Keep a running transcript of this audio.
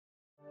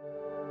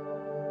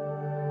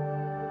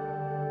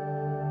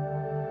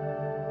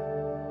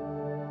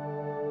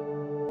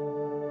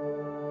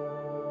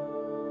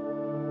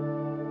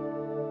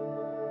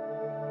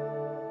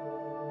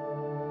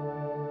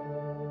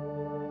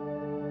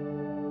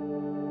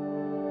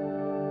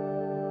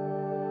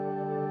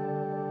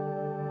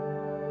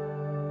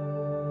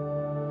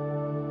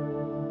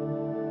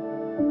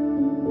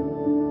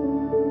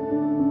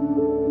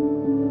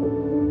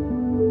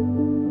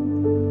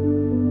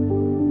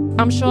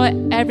I'm sure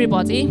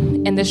everybody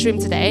in this room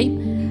today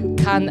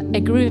can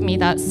agree with me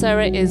that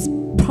Sarah is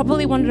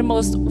probably one of the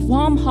most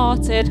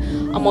warm-hearted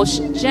and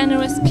most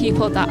generous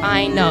people that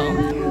I know.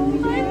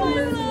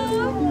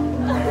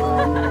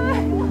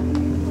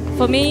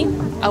 For me,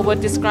 I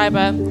would describe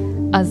her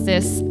as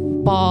this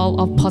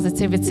ball of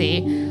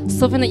positivity,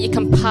 something that you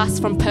can pass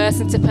from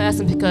person to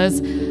person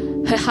because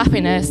her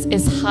happiness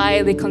is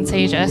highly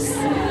contagious.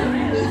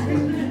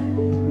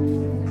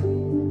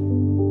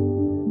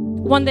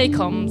 One day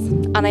comes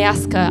and I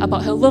ask her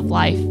about her love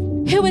life.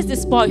 Who is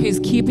this boy who's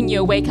keeping you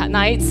awake at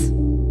night?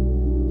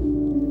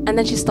 And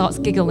then she starts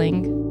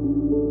giggling.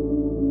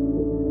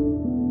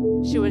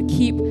 She would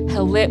keep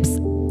her lips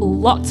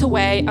locked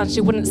away and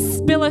she wouldn't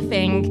spill a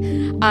thing.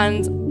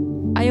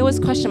 And I always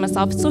question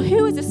myself, so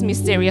who is this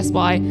mysterious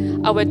boy?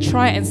 I would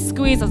try and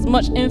squeeze as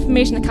much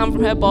information I can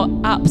from her, but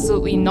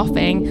absolutely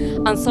nothing.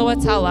 And so I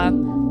tell her,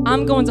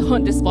 I'm going to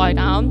hunt this boy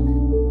down.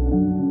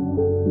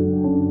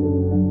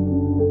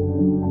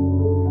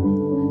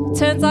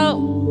 Turns out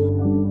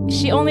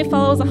she only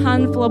follows a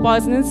handful of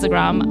boys on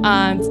Instagram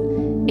and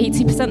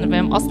 80% of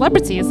them are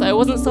celebrities, so it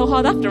wasn't so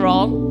hard after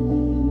all.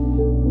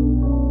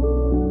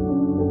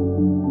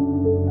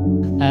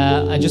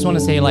 I just want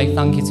to say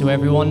thank you to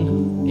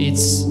everyone.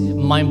 It's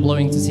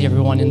mind-blowing to see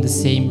everyone in the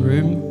same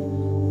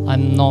room.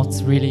 I'm not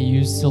really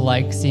used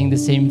to seeing the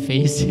same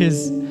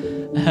faces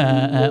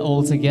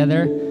all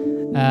together.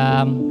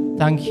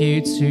 Thank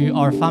you to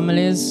our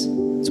families,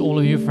 to all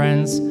of you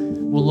friends.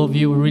 We love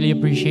you. We really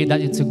appreciate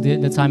that you took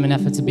the time and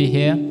effort to be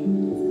here.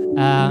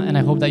 And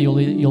I hope that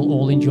you'll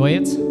all enjoy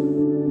it.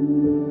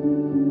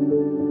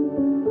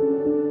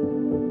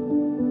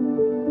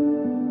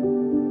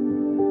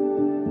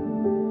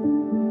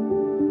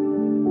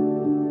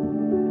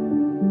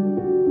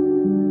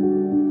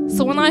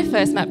 So when I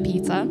first met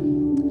Peter,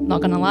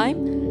 not gonna lie,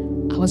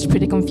 I was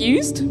pretty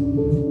confused.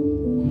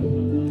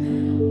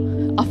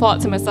 I thought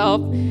to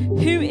myself,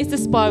 who is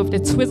this boy with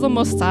the twizzle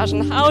mustache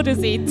and how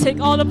does he tick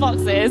all the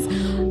boxes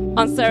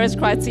on Sarah's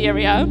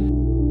criteria?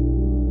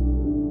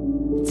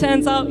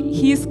 Turns out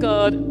he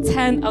scored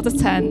 10 out of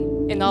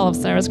 10 in all of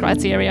Sarah's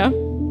criteria.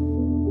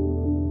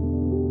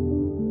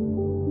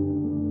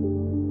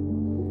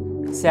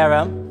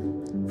 Sarah,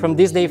 from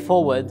this day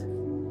forward,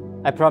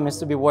 I promise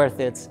to be worth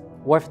it.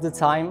 Worth the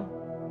time,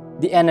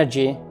 the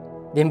energy,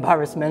 the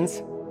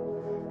embarrassment,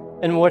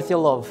 and worth your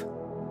love.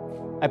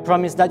 I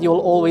promise that you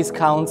will always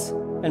count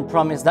and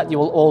promise that you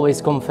will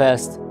always come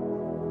first.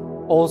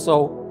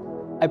 Also,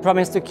 I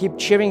promise to keep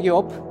cheering you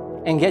up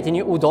and getting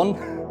you udon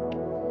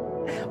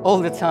all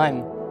the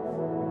time.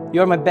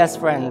 You're my best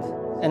friend,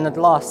 and at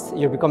last,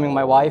 you're becoming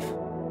my wife.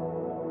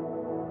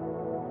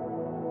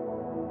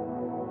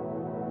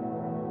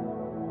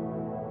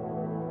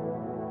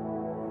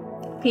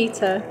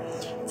 Peter,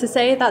 to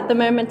say that the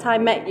moment I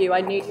met you,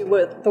 I knew you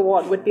were the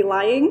one would be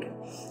lying.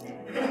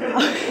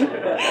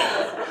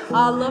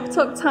 Our love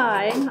took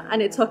time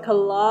and it took a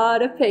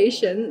lot of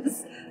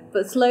patience,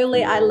 but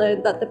slowly I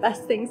learned that the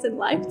best things in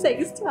life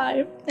takes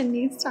time and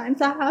needs time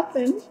to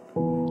happen.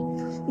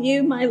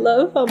 You, my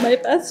love, are my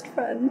best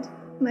friend,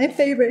 my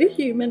favorite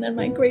human and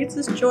my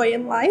greatest joy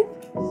in life.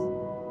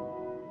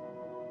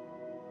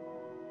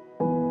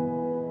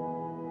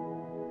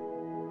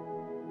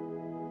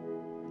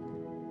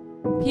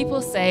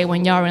 People say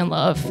when you're in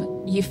love,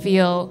 you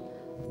feel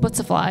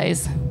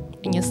butterflies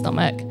in your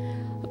stomach.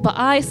 But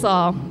I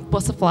saw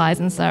butterflies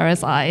in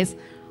Sarah's eyes.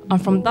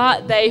 And from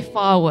that day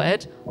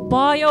forward,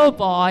 boy oh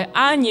boy,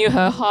 I knew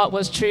her heart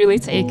was truly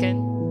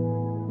taken.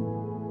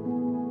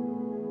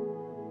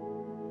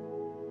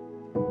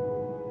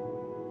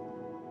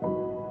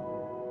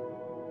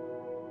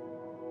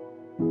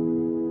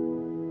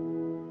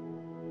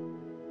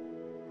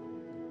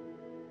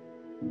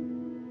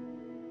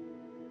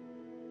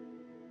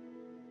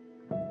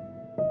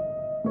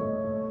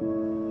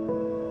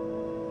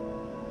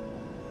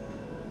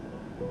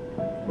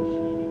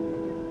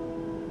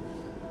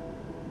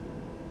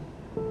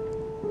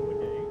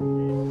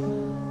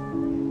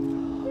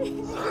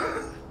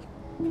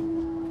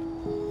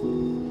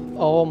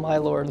 Oh my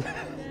Lord.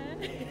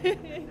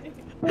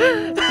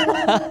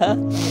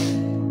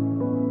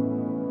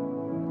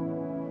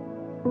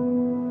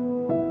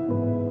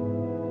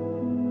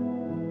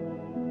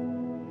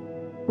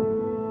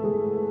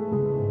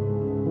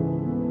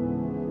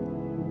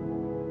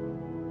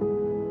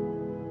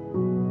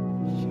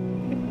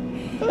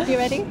 You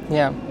ready?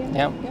 Yeah.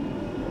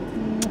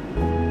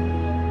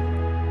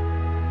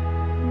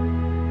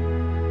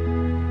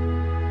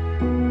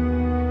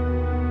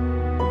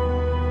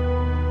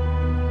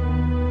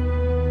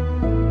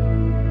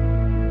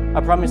 I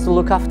promise to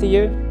look after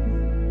you,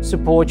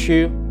 support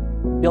you,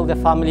 build a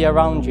family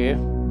around you,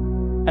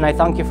 and I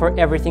thank you for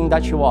everything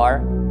that you are,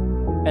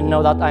 and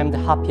know that I'm the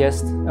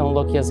happiest and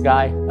luckiest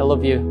guy. I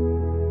love you.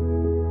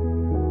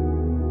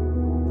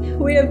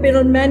 We have been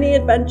on many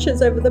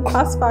adventures over the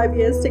past 5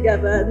 years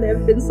together, and they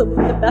have been some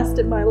of the best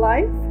in my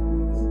life.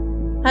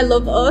 I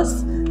love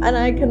us, And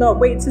I cannot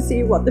wait to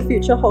see what the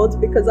future holds,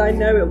 because I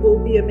know it will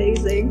be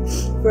amazing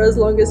for as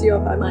long as you're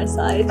by my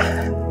side.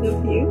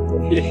 Love you.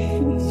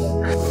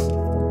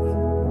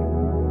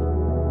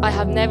 I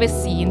have never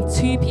seen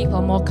two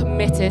people more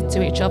committed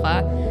to each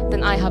other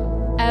than I have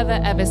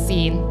ever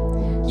seen.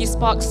 You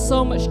spark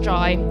so much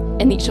joy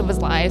in each other's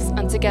lives,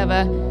 and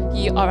together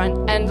you are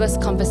an endless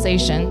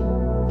conversation.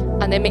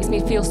 And it makes me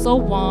feel so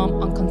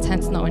warm and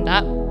content knowing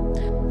that.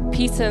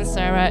 Peter and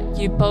Sarah,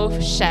 you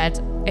both shed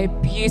a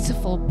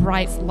beautiful,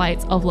 bright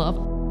light of love.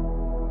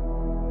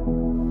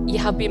 You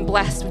have been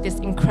blessed with this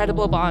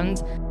incredible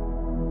bond,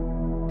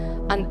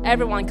 and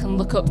everyone can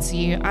look up to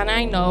you, and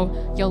I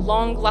know your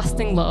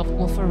long-lasting love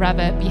will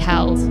forever be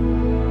held.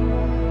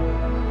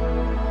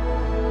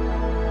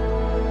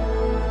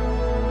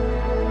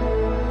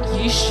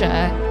 You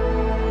share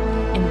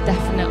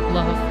indefinite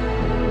love.